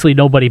 Obviously,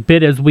 nobody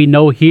bid, as we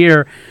know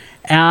here.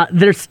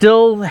 They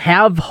still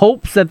have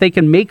hopes that they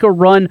can make a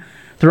run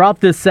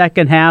throughout this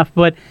second half.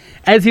 But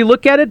as you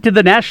look at it, did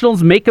the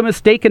Nationals make a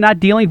mistake in not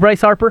dealing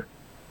Bryce Harper?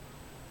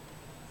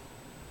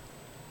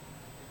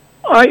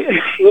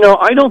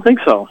 I don't think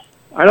so.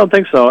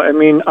 I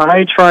mean,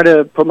 I try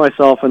to put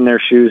myself in their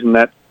shoes in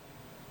that,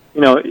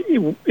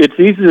 it's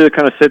easy to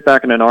kind of sit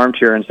back in an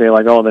armchair and say,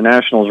 like, oh, the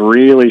Nationals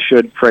really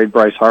should trade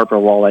Bryce Harper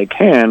while they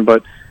can.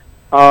 But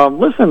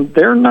listen,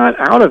 they're not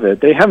out of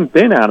it. They haven't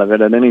been out of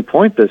it at any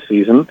point this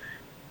season.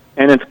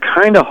 And it's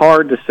kind of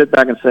hard to sit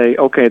back and say,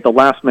 okay, at the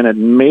last minute,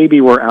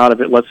 maybe we're out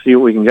of it. Let's see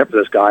what we can get for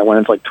this guy when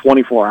it's like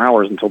 24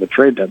 hours until the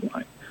trade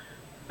deadline.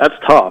 That's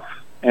tough.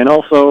 And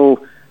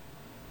also,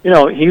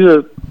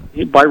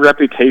 by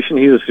reputation,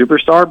 he's a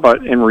superstar,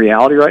 but in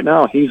reality right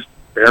now, he's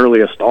barely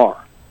a star.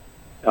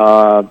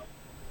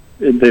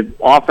 The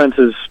offense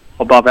is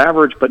above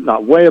average, but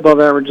not way above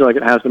average like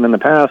it has been in the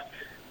past.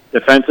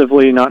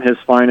 Defensively, not his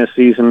finest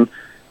season.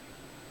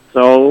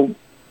 So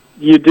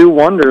you do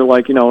wonder,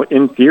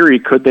 in theory,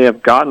 could they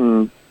have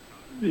gotten,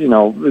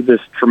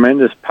 this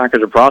tremendous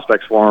package of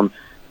prospects for him?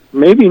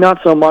 Maybe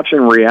not so much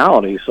in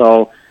reality.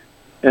 So,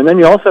 and then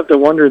you also have to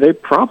wonder, they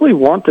probably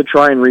want to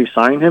try and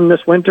re-sign him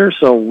this winter,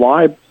 so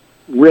why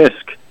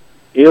risk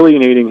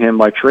alienating him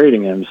by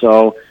trading him?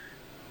 So,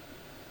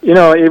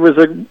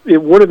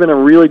 it would have been a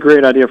really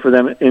great idea for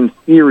them in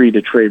theory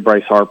to trade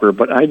Bryce Harper,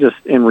 but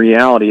in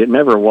reality, it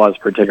never was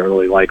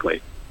particularly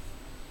likely.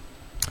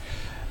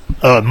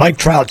 Mike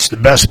Trout's the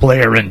best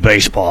player in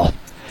baseball,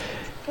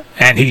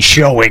 and he's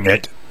showing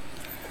it.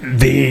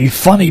 The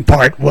funny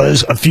part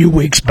was a few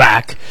weeks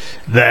back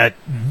that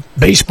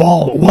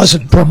baseball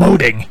wasn't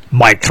promoting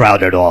Mike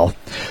Trout at all.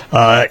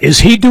 Is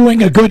he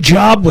doing a good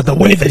job with the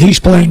way that he's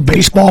playing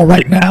baseball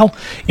right now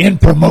in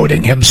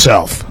promoting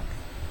himself?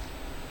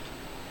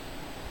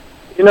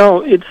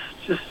 It's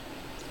just,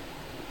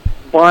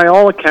 by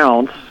all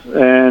accounts,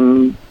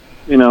 and,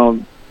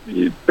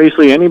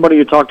 basically anybody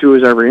you talk to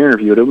who's ever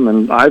interviewed him,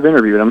 and I've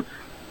interviewed him,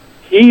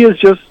 he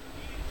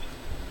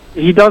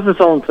does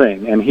his own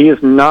thing, and he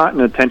is not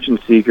an attention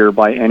seeker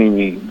by any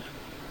means.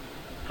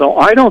 So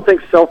I don't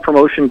think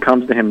self-promotion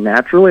comes to him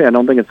naturally. I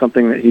don't think it's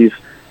something that he's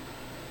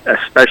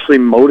especially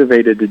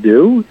motivated to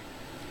do.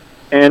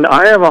 And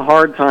I have a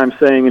hard time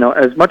saying,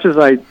 as much as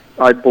I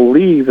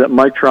believe that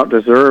Mike Trout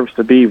deserves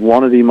to be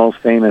one of the most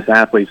famous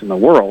athletes in the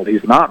world,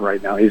 he's not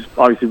right now. He's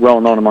obviously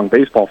well known among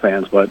baseball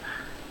fans, but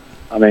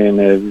I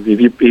mean,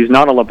 he's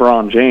not a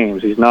LeBron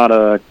James. He's not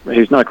a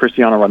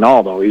Cristiano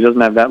Ronaldo. He doesn't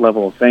have that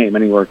level of fame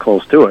anywhere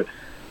close to it.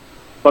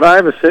 But I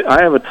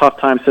have a tough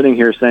time sitting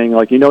here saying,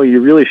 like,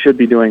 you really should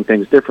be doing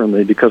things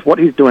differently, because what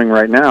he's doing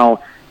right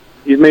now,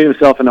 he's made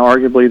himself into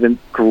arguably the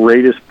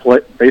greatest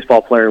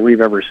baseball player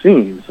we've ever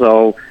seen.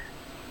 So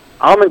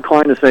I'm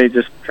inclined to say,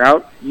 just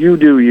Trout, you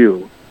do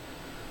you.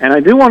 And I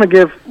do want to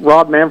give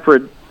Rob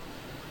Manfred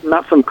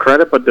not some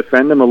credit, but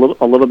defend him a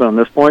little bit on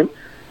this point.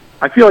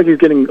 I feel like he's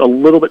getting a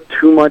little bit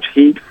too much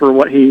heat for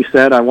what he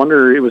said. I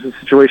wonder, it was a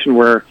situation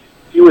where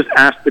he was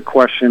asked the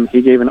question,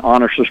 he gave an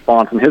honest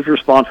response, and his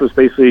response was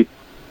basically,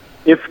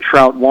 if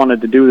Trout wanted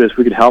to do this,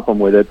 we could help him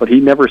with it, but he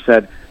never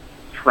said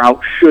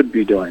Trout should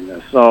be doing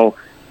this. So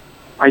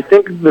I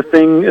think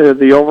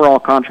the overall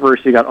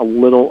controversy got a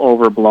little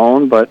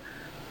overblown, but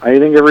I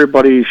think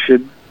everybody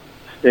should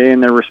stay in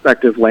their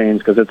respective lanes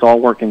because it's all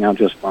working out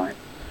just fine.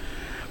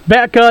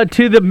 Back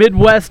to the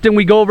Midwest, and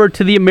we go over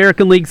to the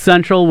American League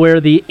Central, where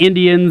the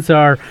Indians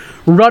are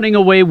running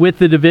away with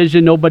the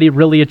division. Nobody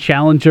really a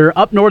challenger.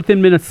 Up north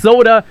in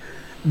Minnesota,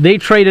 they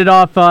traded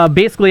off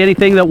basically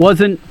anything that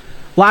wasn't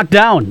locked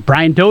down.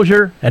 Brian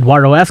Dozier,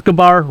 Eduardo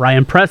Escobar,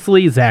 Ryan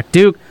Presley, Zach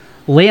Duke,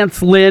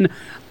 Lance Lynn,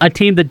 a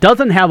team that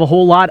doesn't have a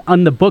whole lot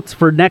on the books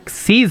for next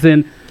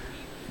season.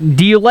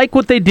 Do you like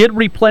what they did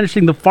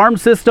replenishing the farm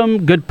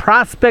system? Good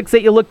prospects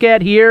that you look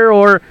at here,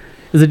 or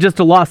is it just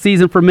a lost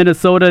season for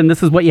Minnesota and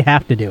this is what you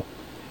have to do?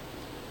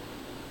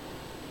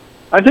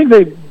 I think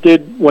they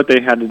did what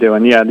they had to do.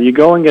 And, yeah, you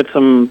go and get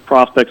some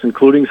prospects,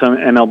 including some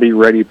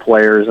MLB-ready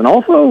players. And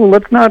also,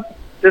 let's not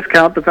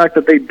discount the fact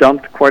that they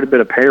dumped quite a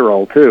bit of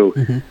payroll, too.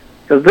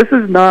 Because this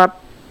is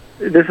not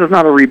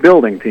a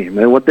rebuilding team.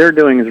 What they're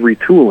doing is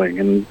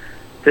retooling. And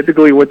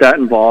typically what that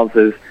involves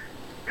is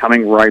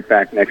coming right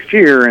back next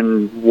year.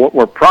 And what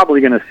we're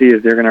probably going to see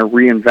is they're going to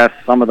reinvest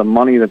some of the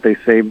money that they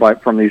saved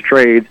from these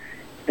trades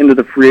into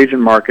the free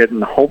agent market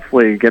and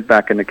hopefully get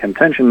back into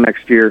contention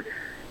next year,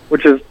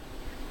 which is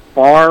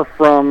far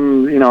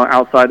from,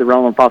 outside the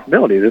realm of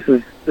possibility. This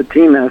is the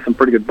team that has some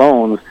pretty good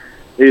bones.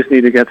 They just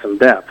need to get some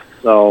depth.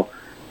 So,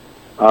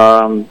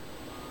 I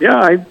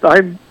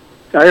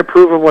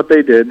approve of what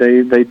they did.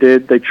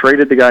 They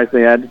traded the guys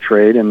they had to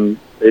trade, and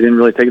they didn't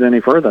really take it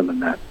any further than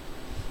that.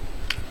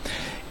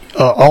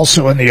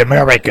 Also in the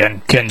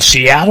American, can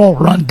Seattle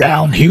run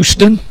down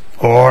Houston?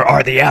 Or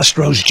are the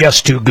Astros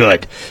just too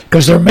good?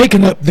 Because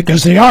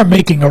they are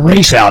making a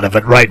race out of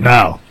it right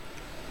now.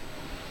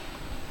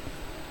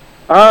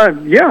 I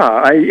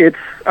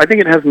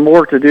think it has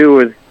more to do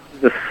with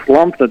the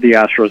slump that the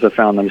Astros have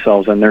found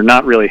themselves in. They're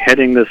not really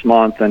hitting this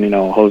month, and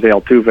Jose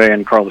Altuve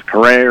and Carlos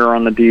Correa are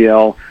on the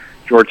DL.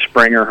 George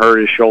Springer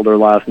hurt his shoulder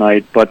last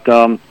night, but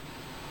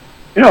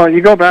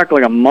you go back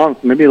like a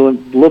month, maybe a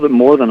little bit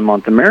more than a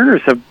month. The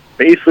Mariners have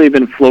basically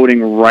been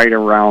floating right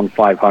around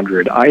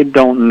 500. I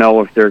don't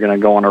know if they're going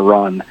to go on a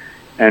run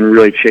and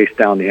really chase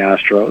down the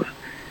Astros.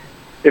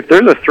 If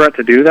there's a threat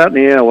to do that in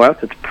the AL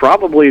West, it's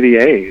probably the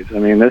A's. I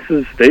mean,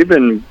 they've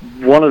been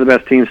one of the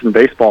best teams in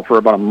baseball for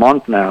about a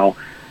month now,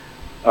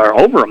 or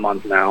over a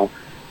month now,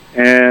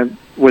 and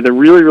with a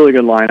really, really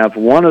good lineup,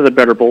 one of the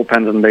better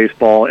bullpens in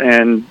baseball,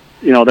 and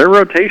their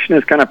rotation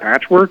is kind of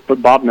patchwork,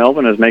 but Bob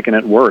Melvin is making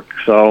it work.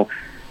 So,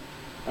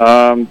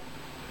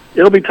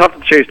 it'll be tough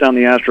to chase down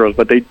the Astros,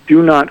 but they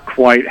do not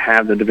quite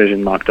have the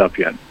division locked up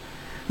yet.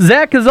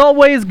 Zach, as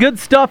always, good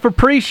stuff.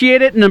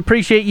 Appreciate it, and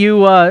appreciate you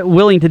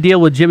willing to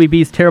deal with Jimmy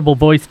B's terrible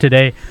voice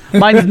today.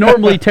 Mine's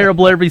normally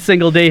terrible every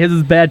single day. His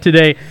is bad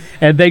today.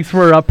 And thanks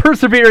for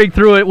persevering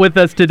through it with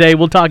us today.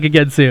 We'll talk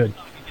again soon.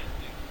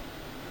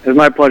 It's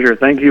my pleasure.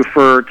 Thank you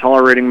for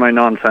tolerating my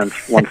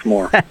nonsense once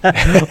more. Love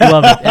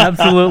it.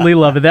 Absolutely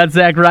love it. That's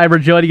Zach Reimer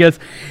joining us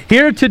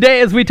here today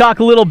as we talk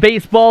a little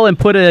baseball and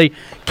put a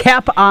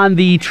cap on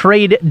the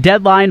trade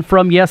deadline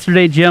from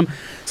yesterday, Jim.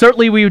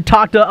 Certainly we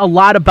talked a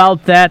lot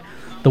about that,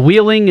 the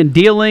wheeling and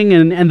dealing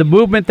and the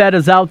movement that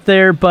is out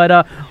there.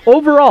 But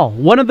overall,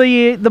 one of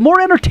the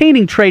more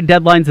entertaining trade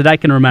deadlines that I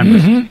can remember.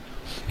 Mm-hmm.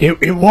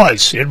 It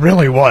was. It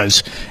really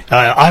was.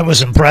 I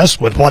was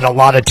impressed with what a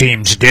lot of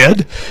teams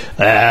did.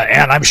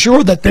 And I'm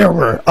sure that there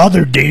were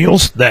other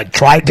deals that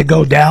tried to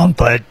go down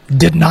but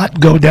did not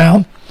go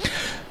down.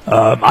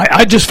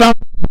 I just found...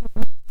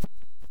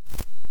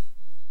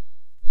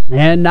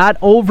 And not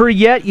over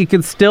yet. You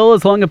can still,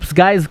 as long as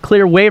guys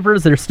clear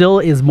waivers, there still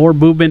is more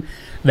movement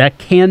that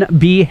can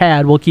be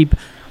had. We'll keep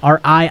our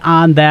eye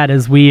on that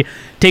as we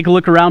take a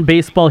look around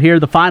baseball here.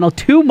 The final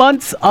 2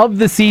 months of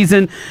the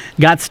season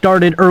got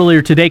started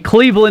earlier today.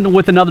 Cleveland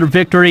with another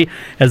victory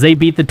as they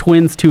beat the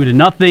Twins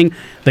 2-0.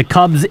 The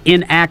Cubs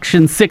in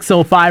action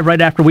 6:05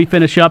 right after we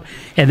finish up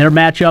and their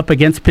matchup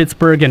against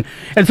Pittsburgh. And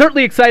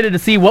certainly excited to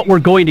see what we're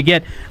going to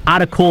get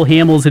out of Cole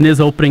Hamels in his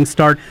opening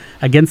start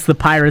against the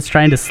Pirates,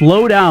 trying to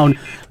slow down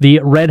the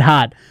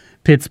red-hot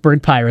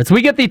Pittsburgh Pirates.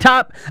 We get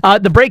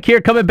the break here,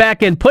 coming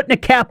back and putting a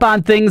cap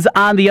on things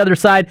on the other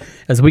side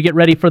as we get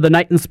ready for the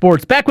night in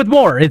sports. Back with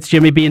more. It's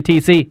Jimmy B and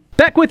TC.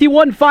 Back with you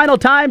one final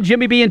time.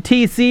 Jimmy B and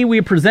TC. We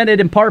are presented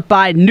in part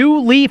by New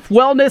Leaf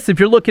Wellness. If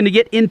you're looking to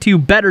get into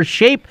better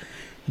shape,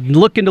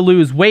 looking to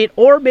lose weight,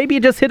 or maybe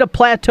you just hit a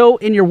plateau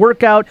in your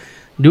workout,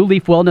 New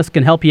Leaf Wellness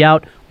can help you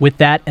out with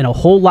that and a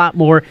whole lot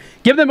more.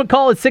 Give them a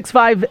call at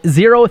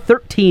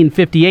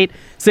 650-1358,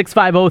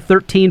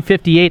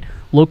 650-1358,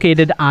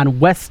 located on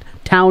West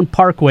Town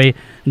Parkway,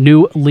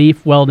 New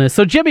Leaf Wellness.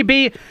 So, Jimmy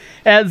B,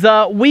 as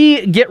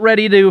we get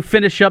ready to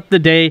finish up the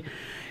day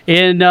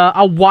in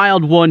a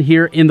wild one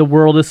here in the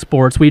world of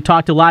sports, we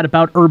talked a lot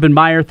about Urban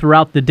Meyer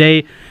throughout the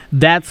day.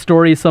 That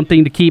story is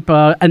something to keep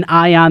an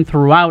eye on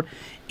throughout.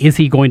 Is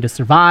he going to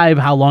survive?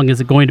 How long is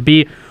it going to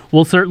be?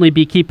 We'll certainly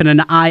be keeping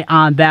an eye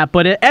on that.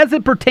 But as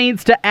it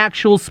pertains to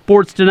actual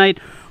sports tonight,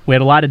 we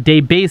had a lot of day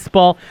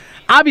baseball.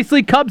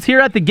 Obviously, Cubs here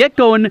at the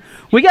get-go, and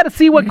we got to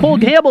see what Cole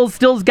Campbell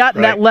still's got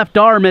in that left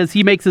arm as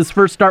he makes his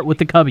first start with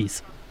the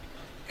Cubbies.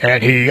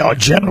 And he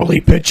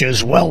generally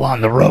pitches well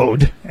on the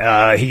road.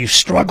 He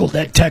struggled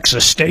at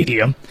Texas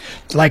Stadium,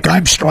 like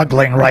I'm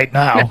struggling right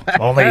now.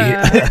 Only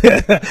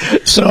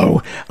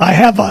so I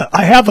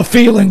have a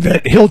feeling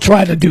that he'll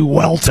try to do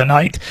well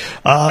tonight.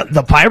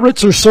 The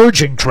Pirates are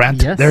surging,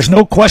 Trent. Yes. There's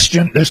no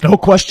question. There's no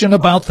question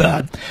about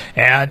that.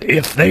 And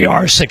if they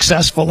are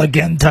successful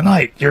again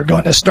tonight, you're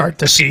going to start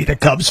to see the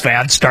Cubs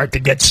fans start to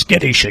get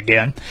skittish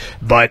again.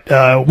 But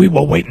we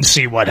will wait and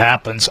see what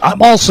happens.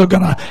 I'm also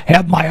going to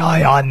have my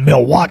eye on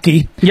Milwaukee.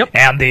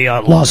 And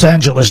the Los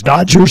Angeles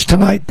Dodgers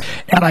tonight,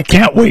 and I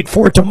can't wait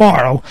for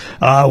tomorrow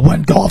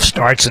when golf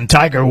starts and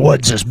Tiger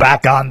Woods is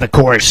back on the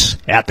course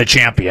at the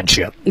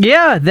championship.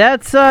 Yeah,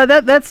 that's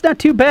not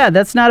too bad.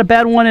 That's not a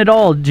bad one at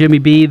all, Jimmy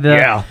B.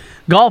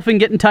 Golfing,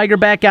 getting Tiger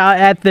back out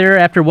at there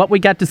after what we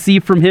got to see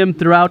from him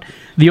throughout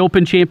the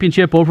Open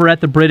Championship over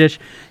at the British.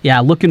 Yeah,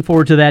 looking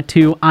forward to that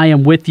too. I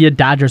am with you.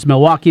 Dodgers,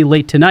 Milwaukee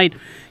late tonight.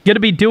 Going to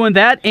be doing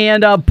that,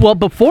 and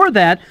before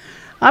that,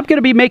 I'm going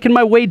to be making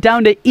my way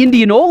down to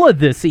Indianola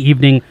this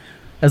evening,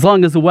 as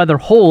long as the weather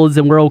holds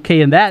and we're okay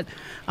in that.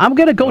 I'm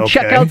going to go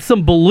check out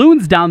some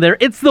balloons down there.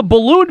 It's the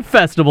Balloon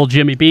Festival,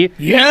 Jimmy B.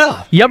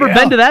 Yeah. You ever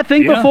been to that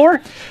thing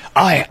before?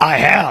 I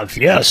have,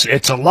 yes.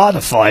 It's a lot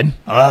of fun,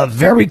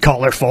 very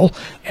colorful,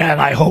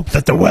 and I hope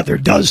that the weather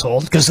does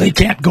hold, because they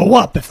can't go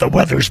up if the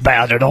weather's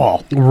bad at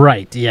all.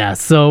 Right, yeah.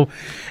 So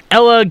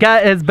Ella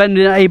has been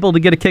able to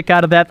get a kick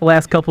out of that the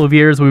last couple of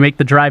years. We make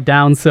the drive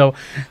down, so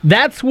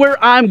that's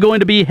where I'm going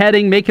to be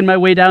heading, making my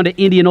way down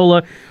to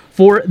Indianola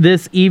for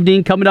this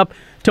evening. Coming up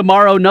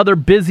tomorrow, another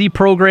busy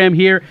program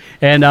here,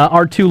 and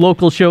our two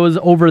local shows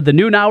over the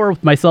noon hour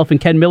with myself and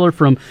Ken Miller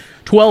from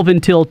 12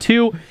 until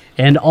 2,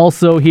 and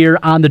also here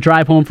on the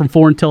drive home from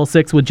 4 until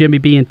 6 with Jimmy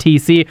B and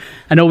TC.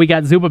 I know we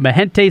got Zuba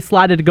Mahente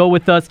slotted to go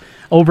with us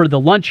over the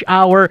lunch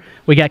hour.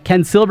 We got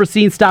Ken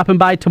Silverstein stopping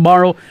by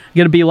tomorrow.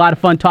 Going to be a lot of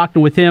fun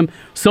talking with him.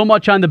 So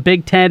much on the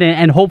Big Ten,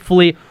 and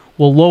hopefully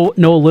we'll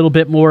know a little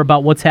bit more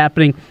about what's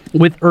happening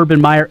with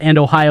Urban Meyer and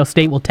Ohio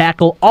State. We'll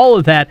tackle all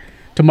of that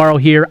tomorrow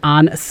here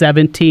on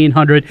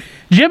 1700.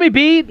 Jimmy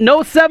B,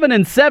 no 7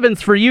 and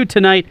 7s for you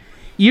tonight.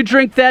 You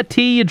drink that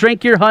tea, you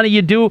drink your honey,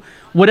 you do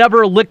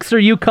whatever elixir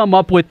you come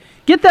up with.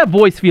 Get that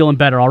voice feeling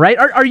better, all right?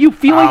 Are you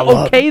feeling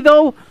okay,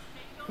 though?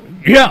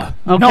 Yeah.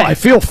 Okay. No, I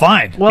feel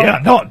fine. Well, yeah,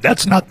 no,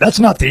 that's not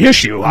the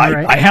issue.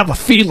 I have a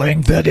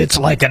feeling that it's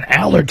like an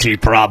allergy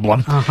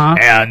problem,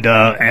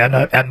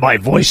 and my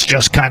voice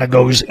just kind of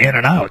goes in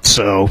and out.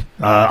 So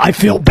I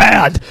feel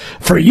bad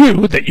for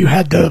you that you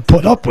had to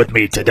put up with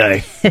me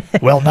today.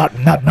 Well,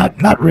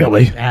 not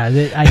really.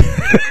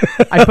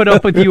 I put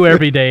up with you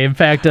every day. In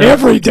fact,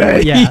 every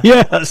day. Yeah.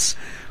 Yes.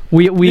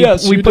 We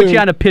put you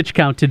on a pitch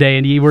count today,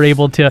 and you were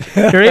able to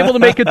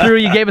make it through.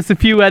 You gave us a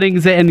few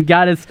innings and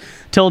got us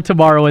till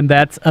tomorrow, and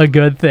that's a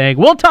good thing.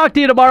 We'll talk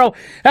to you tomorrow.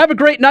 Have a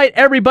great night,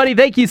 everybody.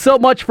 Thank you so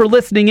much for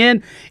listening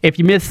in. If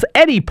you miss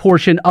any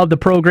portion of the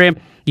program,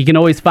 you can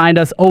always find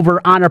us over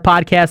on our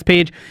podcast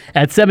page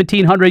at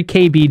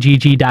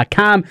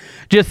 1700kbgg.com.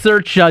 Just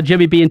search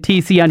Jimmy B and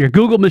TC on your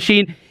Google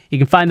machine. You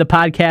can find the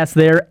podcast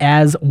there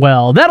as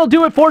well. That'll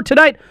do it for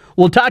tonight.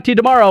 We'll talk to you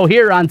tomorrow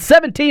here on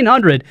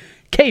 1700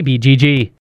 KBGG.